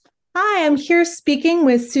Hi, I'm here speaking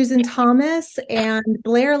with Susan Thomas and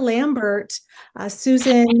Blair Lambert.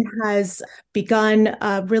 Susan has begun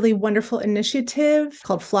a really wonderful initiative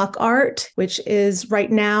called Flock Art, which is right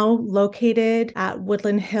now located at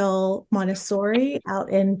Woodland Hill Montessori out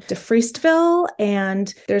in DeFriestville.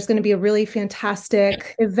 And there's going to be a really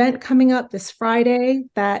fantastic event coming up this Friday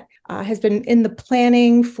that has been in the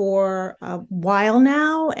planning for a while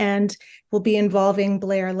now. And will be involving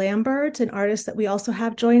Blair Lambert, an artist that we also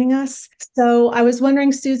have joining us. So I was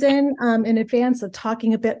wondering, Susan, in advance of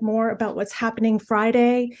talking a bit more about what's happening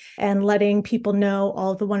Friday and letting people know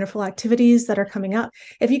all the wonderful activities that are coming up,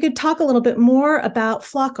 if you could talk a little bit more about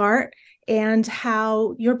Flock Art and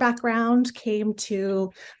how your background came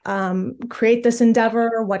to create this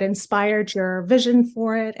endeavor, what inspired your vision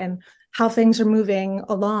for it, and how things are moving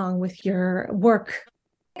along with your work.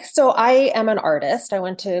 So I am an artist. I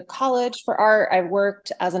went to college for art. I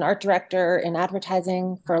worked as an art director in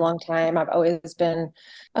advertising for a long time. I've always been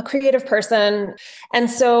a creative person. And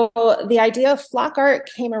so the idea of flock art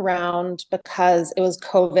came around because it was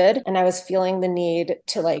COVID and I was feeling the need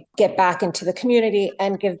to get back into the community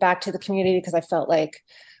and give back to the community because I felt like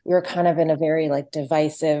we were kind of in a very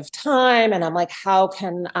divisive time. And I'm like, how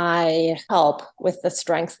can I help with the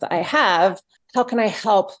strengths that I have? How can I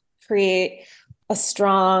help create a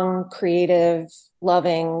strong, creative,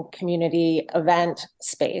 loving community event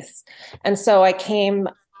space? And so I came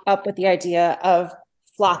up with the idea of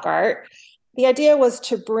flock art. The idea was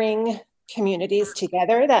to bring communities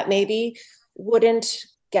together that maybe wouldn't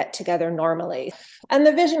get together normally. And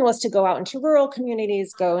the vision was to go out into rural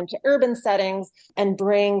communities, go into urban settings, and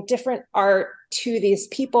bring different art to these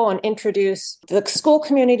people and introduce the school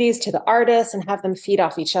communities to the artists and have them feed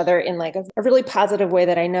off each other in a really positive way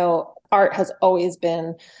that I know art has always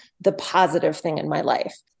been the positive thing in my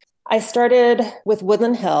life. I started with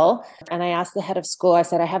Woodland Hill and I asked the head of school, I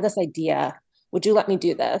said, I have this idea. Would you let me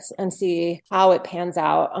do this and see how it pans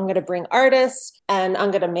out? I'm going to bring artists and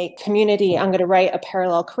I'm going to make community. I'm going to write a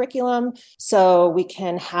parallel curriculum so we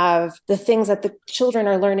can have the things that the children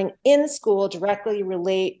are learning in school directly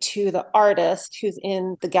relate to the artist who's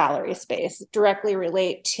in the gallery space, directly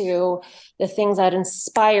relate to the things that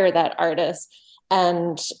inspire that artist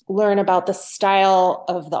and learn about the style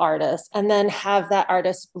of the artist, and then have that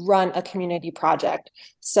artist run a community project.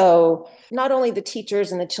 So not only the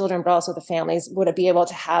teachers and the children, but also the families would be able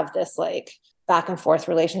to have this back and forth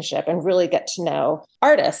relationship and really get to know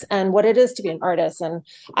artists and what it is to be an artist. And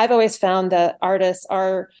I've always found that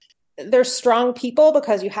they're strong people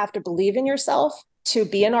because you have to believe in yourself to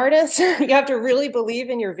be an artist. You have to really believe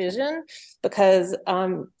in your vision because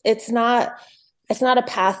it's not a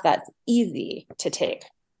path that's easy to take.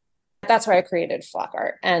 That's why I created Flock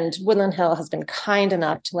Art. And Woodland Hill has been kind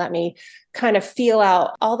enough to let me kind of feel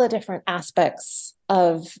out all the different aspects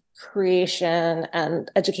of creation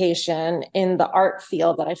and education in the art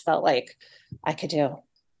field that I felt like I could do.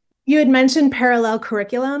 You had mentioned parallel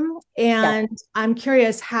curriculum, Yeah. and I'm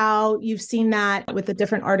curious how you've seen that with the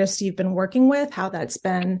different artists you've been working with, how that's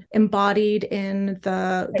been embodied in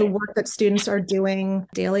the work that students are doing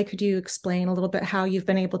daily. Could you explain a little bit how you've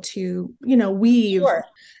been able to, weave? Sure.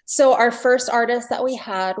 So our first artist that we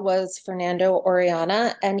had was Fernando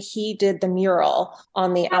Oriana, and he did the mural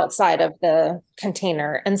on the outside of the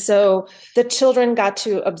container. And so the children got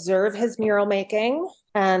to observe his mural making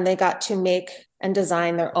and they got to make and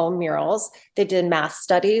design their own murals. They did math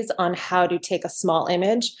studies on how to take a small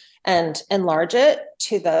image and enlarge it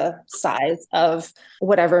to the size of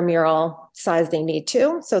whatever mural size they need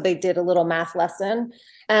to. So they did a little math lesson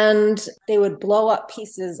and they would blow up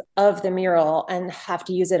pieces of the mural and have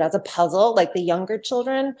to use it as a puzzle. Like the younger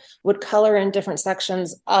children would color in different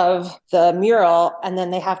sections of the mural and then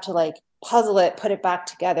they have to puzzle it, put it back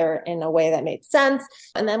together in a way that made sense.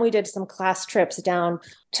 And then we did some class trips down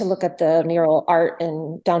to look at the mural art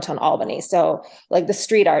in downtown Albany. So the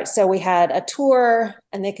street art. So we had a tour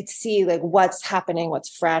and they could see what's happening,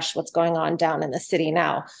 what's fresh, what's going on down in the city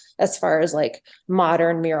now, as far as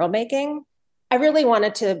modern mural making. I really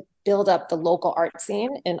wanted to build up the local art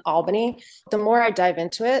scene in Albany. The more I dive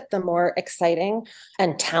into it, the more exciting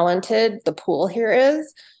and talented the pool here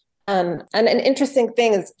is. And an interesting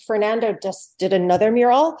thing is Fernando just did another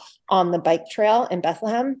mural on the bike trail in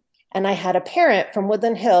Bethlehem. And I had a parent from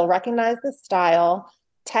Woodland Hill recognize the style,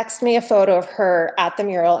 text me a photo of her at the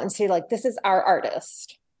mural and say, this is our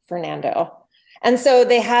artist, Fernando. And so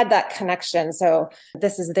they had that connection. So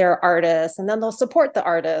this is their artist, and then they'll support the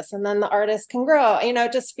artist, and then the artist can grow.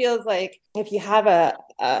 It just feels like if you have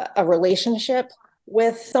a relationship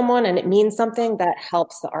with someone and it means something, that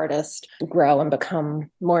helps the artist grow and become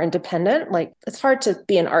more independent. It's hard to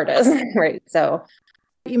be an artist, right? So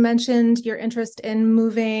You mentioned your interest in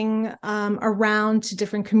moving around to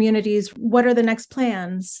different communities. What are the next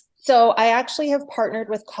plans? So I actually have partnered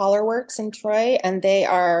with CollarWorks in Troy, and they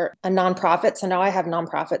are a nonprofit. So now I have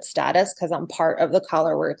nonprofit status because I'm part of the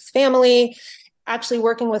CollarWorks family. Actually,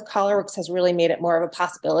 working with CollarWorks has really made it more of a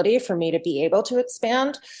possibility for me to be able to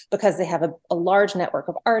expand because they have a large network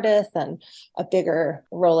of artists and a bigger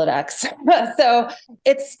Rolodex. So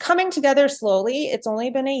it's coming together slowly. It's only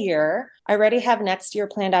been a year. I already have next year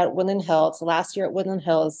planned out at Woodland Hills, last year at Woodland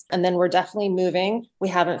Hills, and then we're definitely moving. We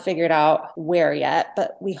haven't figured out where yet,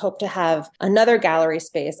 but we hope to have another gallery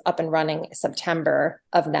space up and running September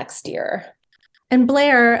of next year. And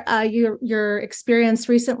Blair, your experience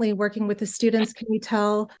recently working with the students, can you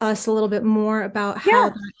tell us a little bit more about how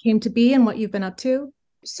that came to be and what you've been up to?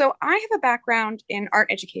 So I have a background in art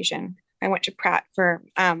education. I went to Pratt for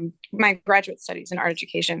my graduate studies in art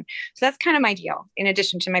education. So that's kind of my deal, in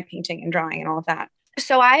addition to my painting and drawing and all of that.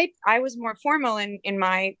 So I was more formal in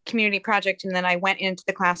my community project, and then I went into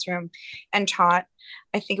the classroom and taught,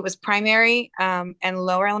 I think it was primary and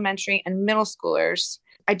lower elementary and middle schoolers.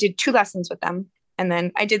 I did 2 lessons with them. And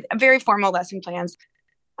then I did very formal lesson plans.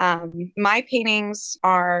 My paintings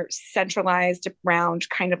are centralized around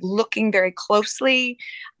kind of looking very closely,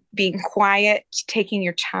 being quiet, taking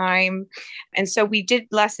your time. And so we did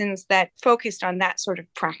lessons that focused on that sort of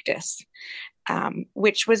practice,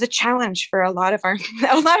 which was a challenge for a lot of them,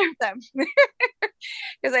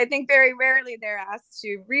 because I think very rarely they're asked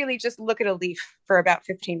to really just look at a leaf for about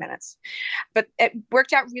 15 minutes. But it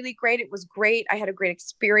worked out really great. It was great. I had a great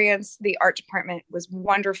experience. The art department was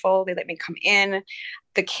wonderful. They let me come in.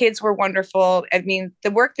 The kids were wonderful. I mean,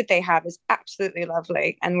 the work that they have is absolutely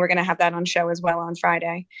lovely. And we're going to have that on show as well on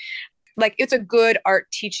Friday. Like, it's a good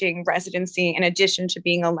art teaching residency in addition to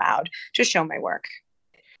being allowed to show my work.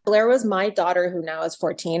 Blair was my daughter, who now is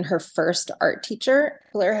 14, her first art teacher.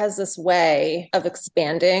 Blair has this way of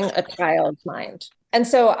expanding a child's mind. And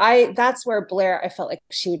so that's where Blair, I felt like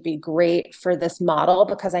she would be great for this model,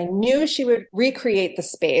 because I knew she would recreate the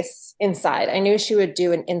space inside. I knew she would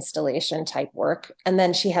do an installation type work. And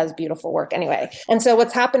then she has beautiful work anyway. And so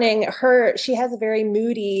what's happening, she has a very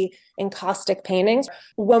moody, encaustic paintings.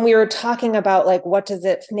 When we were talking about like, what does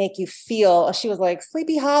it make you feel? She was like,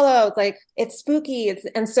 Sleepy Hollow. It's like, it's spooky.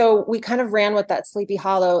 And so we kind of ran with that Sleepy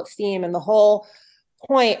Hollow theme, and the whole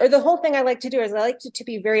point, or the whole thing I like to do is I like to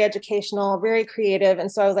be very educational, very creative.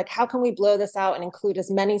 And so I was like, how can we blow this out and include as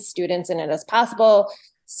many students in it as possible?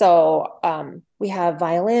 So we have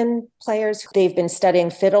violin players. They've been studying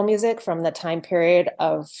fiddle music from the time period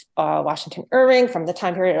of Washington Irving, from the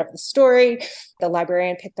time period of the story. The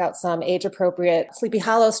librarian picked out some age-appropriate Sleepy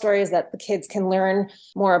Hollow stories that the kids can learn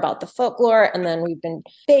more about the folklore. And then we've been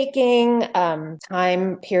baking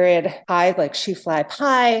time period pies, like shoe fly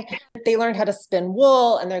pie. They learned how to spin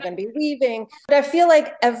wool, and they're going to be weaving. But I feel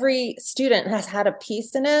like every student has had a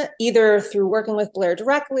piece in it, either through working with Blair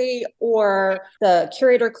directly, or the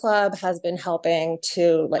curator club has been helping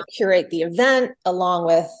to like curate the event along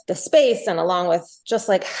with the space and along with just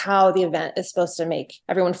like how the event is supposed to make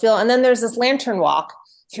everyone feel. And then there's this lantern walk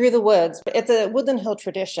through the woods. It's a Woodland Hill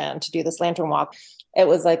tradition to do this lantern walk. It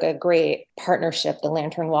was like a great partnership, the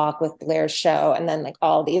lantern walk with Blair's show, and then like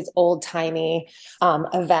all these old timey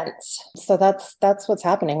events. So that's what's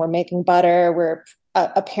happening. We're making butter.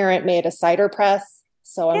 A parent made a cider press.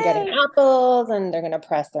 So I'm getting apples, and they're going to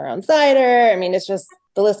press their own cider. I mean, it's just,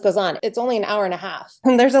 the list goes on. It's only an hour and a half,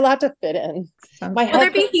 and there's a lot to fit in. Will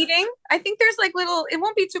there be heating? I think there's like it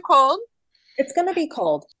won't be too cold. It's going to be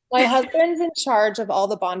cold. My husband's in charge of all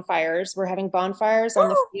the bonfires. We're having bonfires on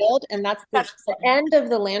the field, and that's the end of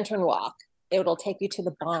the lantern walk. It'll take you to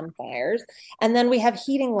the bonfires. And then we have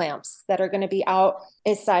heating lamps that are going to be out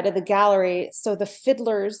inside of the gallery, so the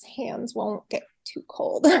fiddlers' hands won't get too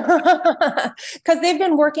cold, because they've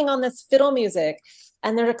been working on this fiddle music,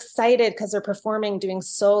 and they're excited because they're performing, doing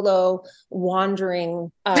solo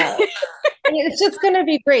wandering. It's just going to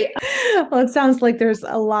be great. Well, it sounds like there's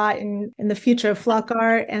a lot in the future of Flock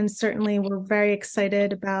Art, and certainly we're very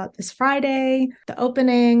excited about this Friday, the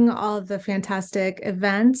opening, all of the fantastic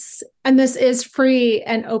events. And this is free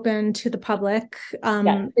and open to the public.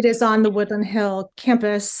 It is on the Woodland Hill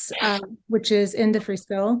campus, which is in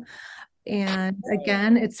DeFreesville. And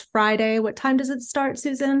again, it's Friday. What time does it start,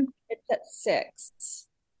 Susan? It's at 6.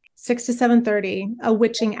 6 to 7:30, a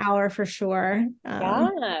witching hour for sure.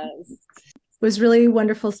 Yes. It was really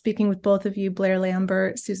wonderful speaking with both of you, Blair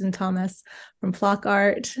Lambert, Susan Thomas from Flock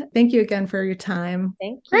Art. Thank you again for your time.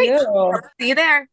 Thank you. Great. See you there.